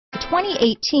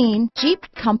2018 Jeep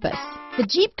Compass. The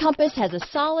Jeep Compass has a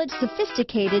solid,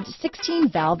 sophisticated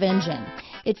 16-valve engine.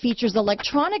 It features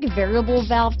electronic variable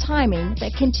valve timing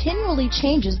that continually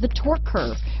changes the torque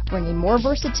curve, bringing more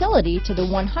versatility to the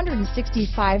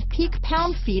 165 peak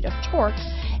pound-feet of torque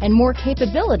and more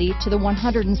capability to the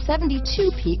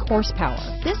 172 peak horsepower.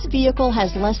 This vehicle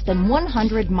has less than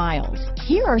 100 miles.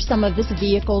 Here are some of this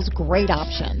vehicle's great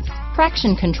options: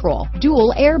 traction control,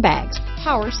 dual airbags,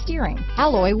 power steering,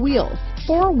 alloy wheels,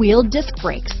 four-wheel disc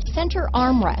brakes, center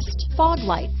armrest, fog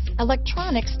lights,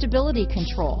 electronic stability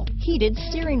control, heated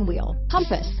steering wheel,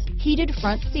 compass, heated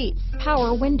front seats,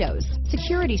 power windows,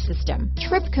 security system,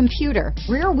 trip computer,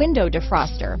 rear window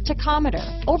defroster, tachometer,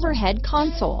 overhead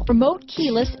console, remote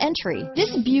keyless entry.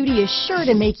 This beauty is sure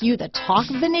to make you the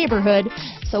talk of the neighborhood,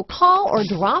 so call or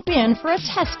drop in for a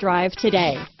test drive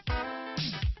today.